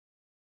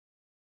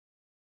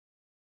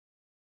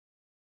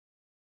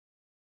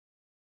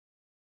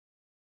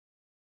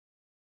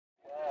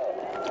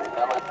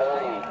Number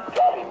 30,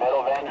 dropping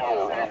middle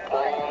venue in 3,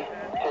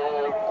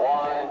 2,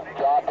 1,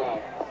 dropping.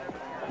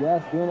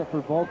 Jess doing it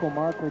for vocal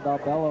marker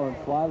Dalbello and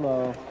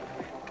Flylow.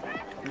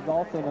 He's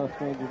also no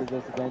stranger to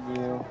this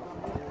venue.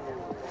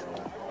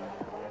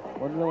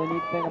 One really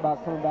neat thing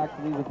about coming back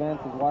to these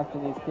events is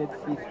watching these kids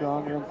be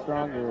stronger and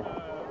stronger.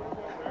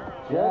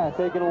 Jess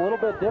taking a little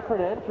bit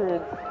different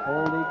entrance.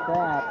 Holy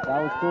crap,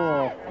 that was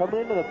cool.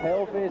 Coming into the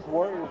Paleface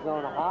Warrior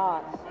Zone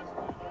hot.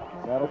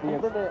 That'll be a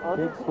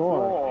big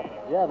score.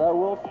 Yeah, that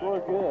will score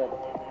good.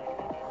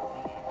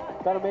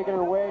 Kind of making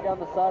her way down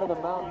the side of the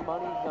Mountain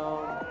Money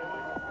Zone.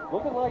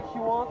 Looking like she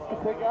wants to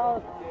pick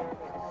out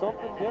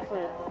something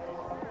different.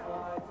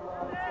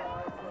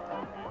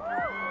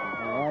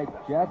 All right,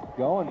 Jess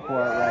going for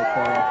it right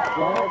there.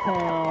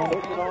 Downtown.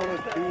 Putting it on her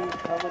feet,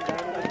 coming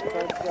down to the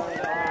front going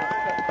hot.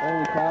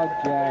 Holy cow,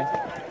 Jess.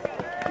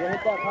 You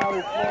hit that power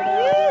slow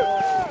down.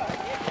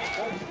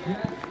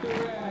 Jess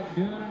Sterrett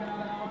doing it out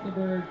of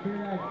Alphabet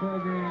Freeride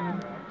program.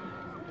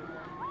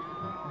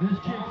 This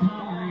chick's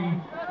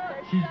hungry.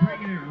 She's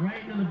bringing it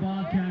right into the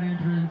Bobcat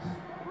entrance.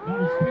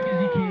 About as quick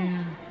as you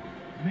can.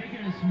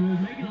 Making it smooth,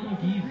 making it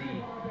look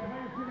easy.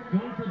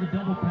 Going for the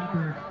double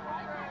pepper.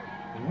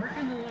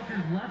 Working the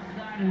looker's left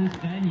side of this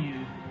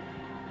venue.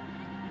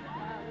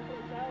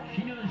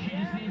 She knows she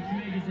just needs to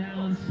make it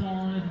down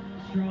solid,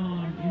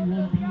 strong, in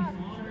one piece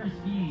on her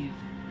skis.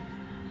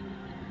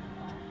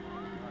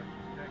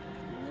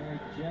 All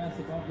right, Jess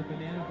above the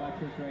banana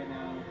buttress right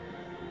now.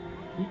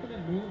 Keeping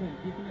it moving,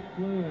 keeping it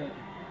fluid.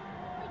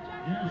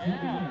 Jess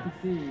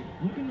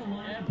looking to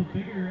line up a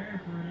bigger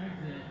air for an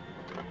exit.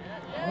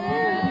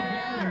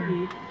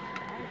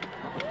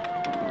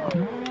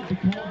 Throwing up the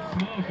cold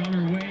smoke on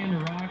her way into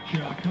Rock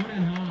Chalk, coming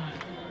in hot.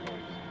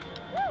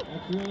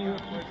 That's really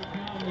what keeps it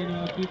coming, you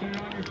know, keeping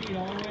it on your feet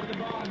all the way to the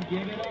bottom.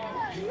 Give it up.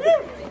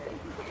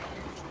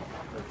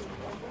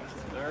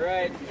 All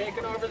right,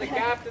 taking over the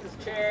captain's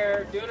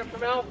chair, doing it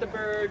from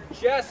Alphabet,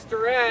 Jess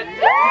Sterrett.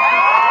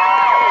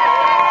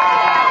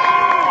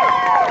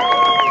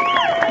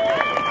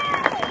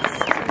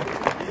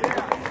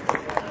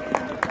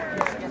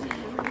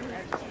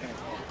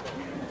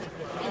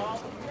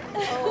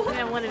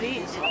 One of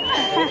each.